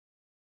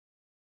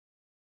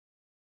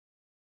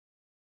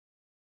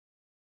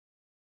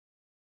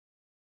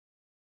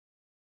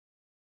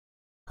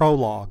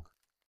Prologue.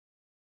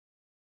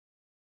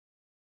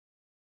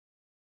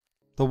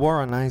 The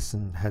war on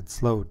Isen had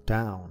slowed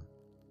down.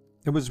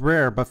 It was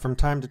rare, but from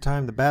time to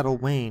time the battle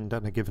waned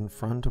on a given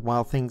front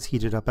while things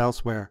heated up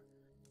elsewhere.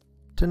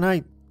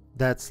 Tonight,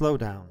 that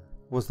slowdown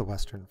was the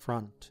Western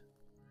Front.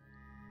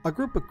 A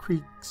group of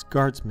Krieg's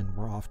guardsmen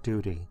were off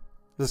duty.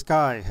 The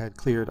sky had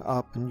cleared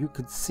up and you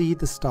could see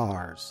the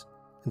stars.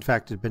 In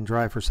fact, it had been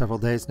dry for several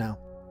days now.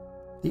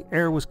 The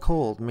air was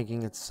cold,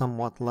 making it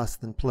somewhat less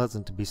than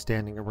pleasant to be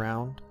standing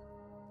around.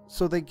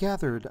 So they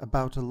gathered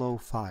about a low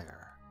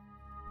fire.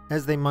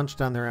 As they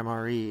munched on their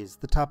MREs,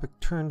 the topic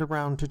turned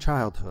around to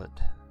childhood.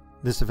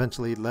 This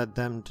eventually led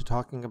them to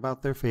talking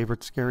about their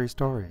favorite scary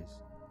stories.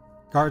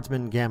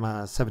 Guardsman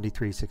Gamma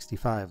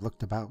 7365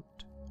 looked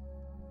about.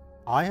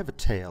 "I have a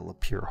tale of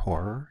pure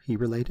horror," he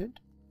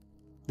related.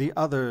 The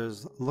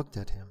others looked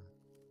at him.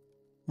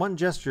 One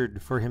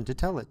gestured for him to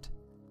tell it.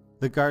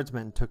 The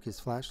guardsman took his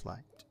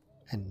flashlight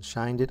and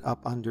shined it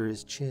up under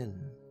his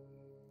chin.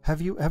 "Have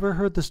you ever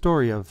heard the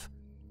story of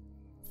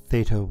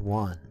Theta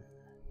 1?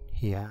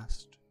 He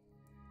asked.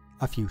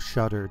 A few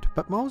shuddered,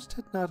 but most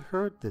had not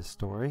heard this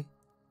story.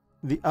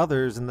 The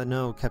others in the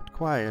know kept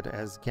quiet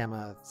as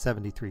Gamma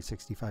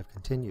 7365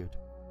 continued.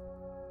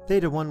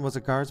 Theta 1 was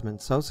a guardsman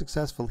so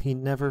successful he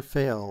never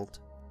failed.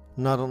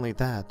 Not only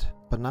that,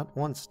 but not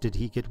once did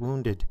he get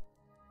wounded.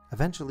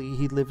 Eventually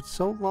he lived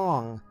so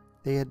long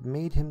they had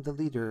made him the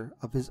leader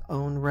of his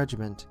own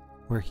regiment,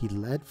 where he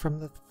led from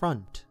the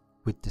front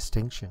with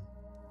distinction.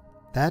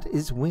 That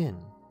is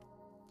when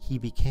he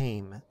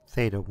became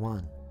Theta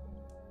 1.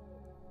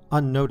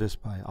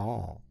 Unnoticed by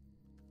all,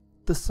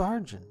 the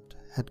sergeant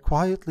had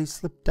quietly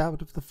slipped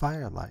out of the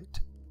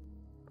firelight,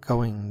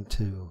 going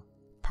to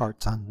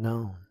parts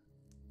unknown.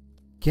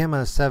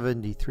 Gamma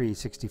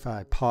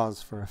 7365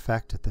 paused for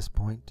effect at this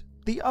point.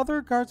 The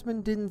other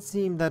guardsmen didn't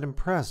seem that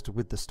impressed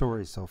with the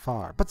story so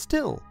far, but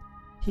still,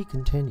 he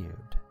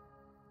continued.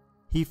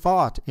 He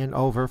fought in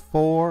over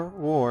 4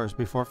 wars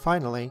before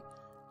finally,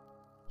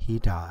 he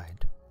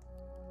died.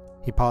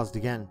 He paused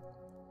again,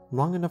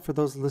 long enough for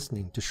those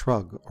listening to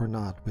shrug or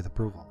nod with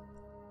approval.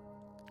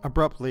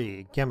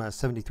 Abruptly, Gamma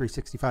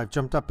 7365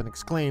 jumped up and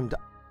exclaimed,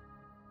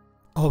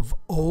 "Of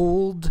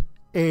old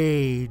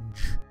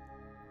age!"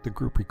 The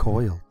group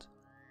recoiled.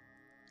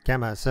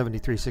 Gamma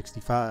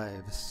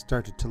 7365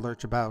 started to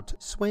lurch about,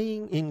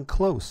 swaying in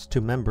close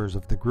to members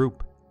of the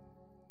group.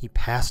 He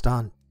passed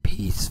on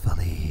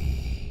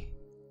peacefully.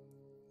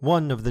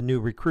 One of the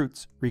new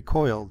recruits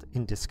recoiled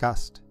in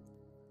disgust.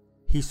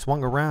 He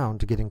swung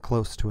around to get in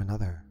close to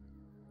another.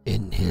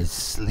 "In his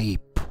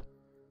sleep,"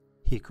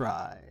 he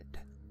cried.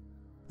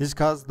 This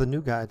caused the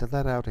new guy to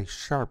let out a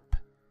sharp,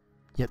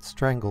 yet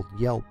strangled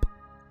yelp.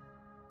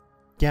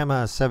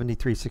 Gamma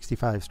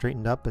 7365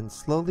 straightened up and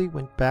slowly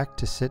went back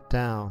to sit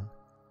down.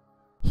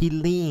 He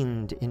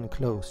leaned in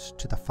close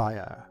to the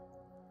fire.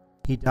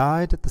 He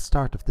died at the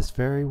start of this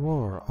very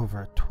war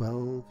over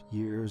 12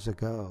 years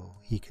ago,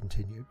 he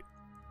continued.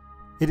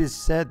 It is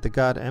said the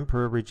God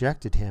Emperor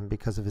rejected him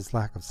because of his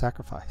lack of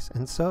sacrifice,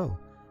 and so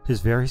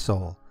his very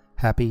soul,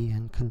 happy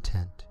and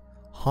content,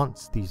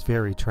 haunts these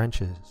very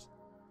trenches.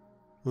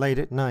 Late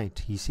at night,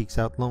 he seeks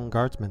out lone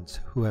guardsmen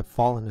who have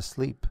fallen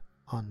asleep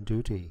on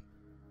duty,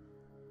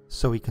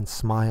 so he can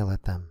smile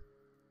at them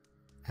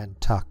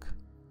and tuck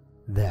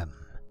them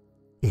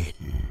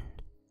in.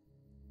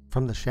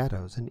 From the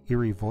shadows, an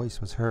eerie voice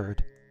was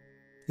heard.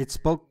 It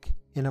spoke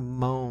in a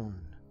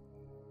moan.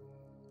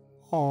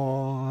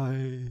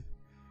 "I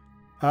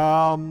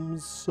am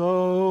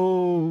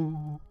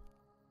so..."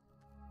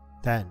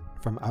 Then,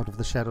 from out of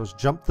the shadows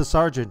jumped the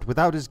sergeant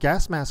without his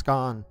gas mask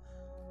on.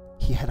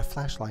 He had a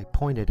flashlight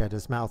pointed at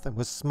his mouth and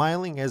was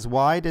smiling as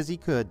wide as he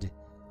could.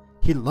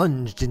 He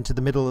lunged into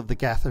the middle of the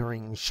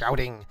gathering,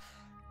 shouting,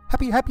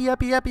 "Happy, happy,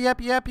 happy, happy,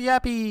 happy, happy,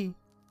 happy!"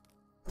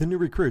 The new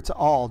recruits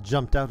all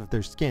jumped out of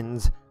their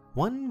skins,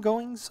 one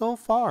going so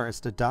far as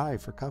to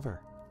dive for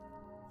cover.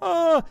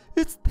 "Ah,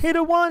 it's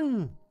Theta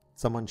 1!"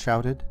 someone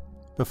shouted,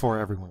 before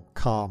everyone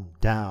calmed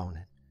down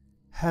and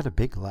had a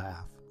big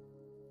laugh.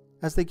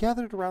 As they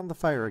gathered around the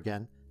fire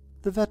again,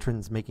 the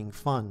veterans making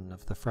fun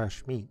of the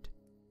fresh meat,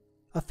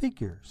 a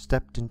figure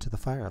stepped into the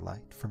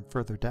firelight from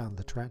further down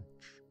the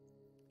trench.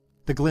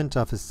 The glint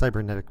of his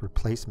cybernetic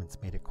replacements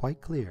made it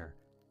quite clear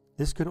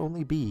this could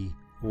only be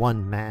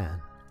one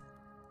man.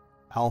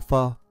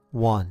 Alpha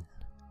 1.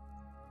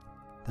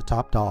 The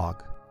top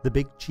dog, the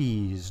big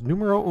cheese,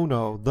 numero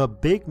uno, the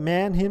big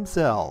man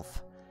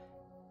himself.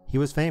 He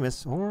was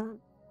famous, or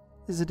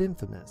is it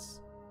infamous,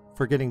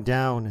 for getting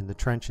down in the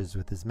trenches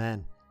with his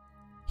men.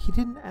 He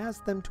didn't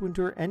ask them to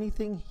endure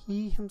anything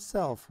he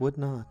himself would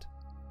not.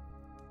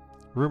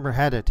 Rumor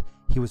had it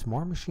he was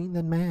more machine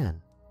than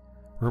man.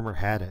 Rumor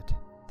had it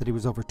that he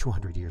was over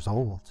 200 years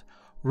old.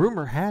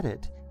 Rumor had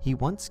it he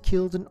once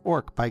killed an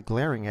orc by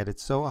glaring at it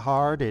so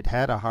hard it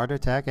had a heart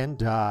attack and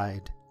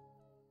died.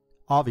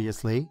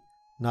 Obviously,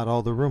 not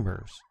all the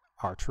rumors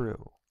are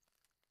true.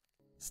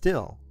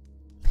 Still,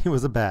 he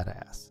was a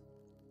badass.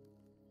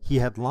 He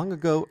had long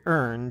ago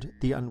earned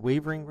the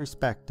unwavering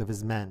respect of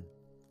his men.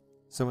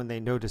 so when they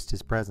noticed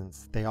his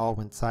presence, they all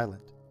went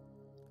silent.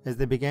 As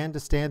they began to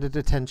stand at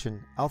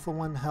attention, Alpha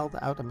 1 held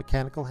out a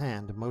mechanical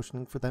hand,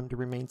 motioning for them to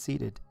remain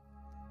seated.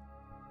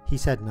 He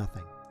said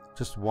nothing,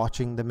 just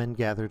watching the men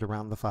gathered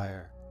around the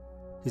fire.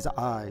 His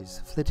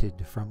eyes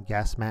flitted from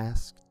gas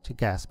mask to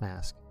gas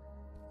mask,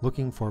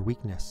 looking for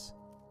weakness,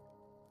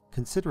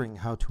 considering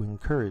how to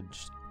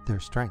encourage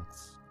their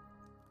strengths.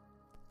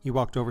 He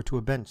walked over to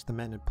a bench the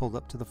men had pulled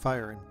up to the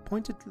fire and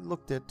pointedly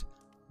looked at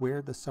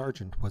where the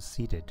sergeant was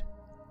seated.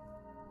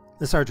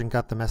 The sergeant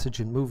got the message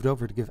and moved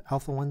over to give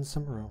Alpha 1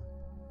 some room.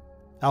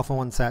 Alpha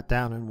 1 sat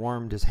down and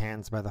warmed his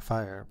hands by the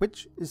fire,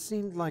 which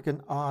seemed like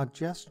an odd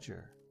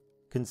gesture,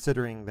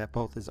 considering that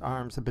both his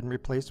arms had been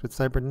replaced with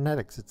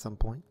cybernetics at some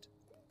point.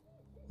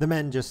 The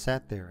men just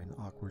sat there in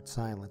awkward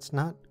silence,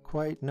 not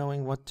quite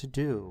knowing what to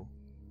do.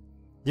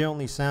 The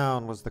only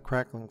sound was the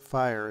crackling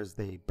fire as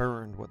they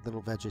burned what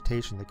little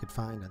vegetation they could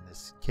find on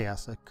this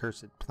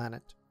chaos-accursed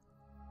planet.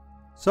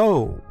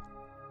 "So,"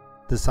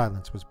 the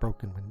silence was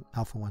broken when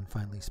Alpha 1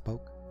 finally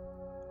spoke.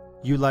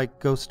 "You like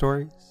ghost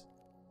stories?"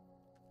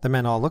 The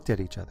men all looked at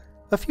each other.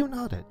 A few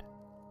nodded,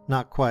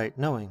 not quite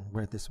knowing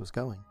where this was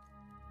going.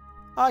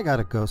 "I got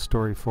a ghost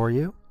story for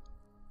you,"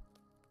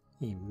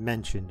 he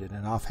mentioned in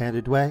an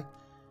offhanded way.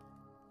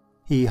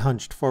 He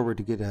hunched forward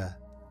to get a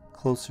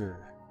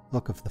closer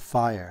look of the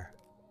fire.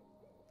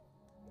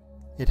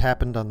 It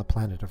happened on the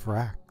planet of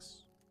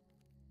Vraks.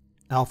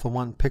 Alpha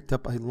 1 picked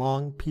up a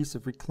long piece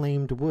of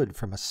reclaimed wood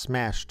from a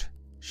smashed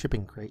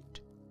shipping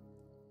crate.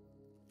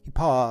 He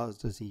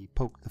paused as he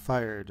poked the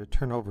fire to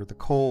turn over the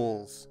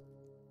coals.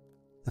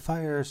 The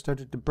fire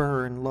started to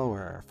burn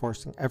lower,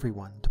 forcing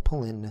everyone to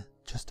pull in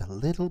just a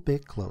little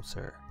bit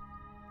closer.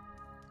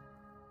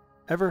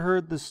 "Ever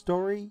heard the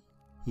story?"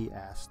 he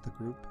asked the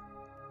group.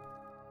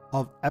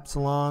 "Of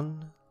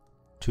Epsilon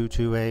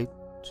 228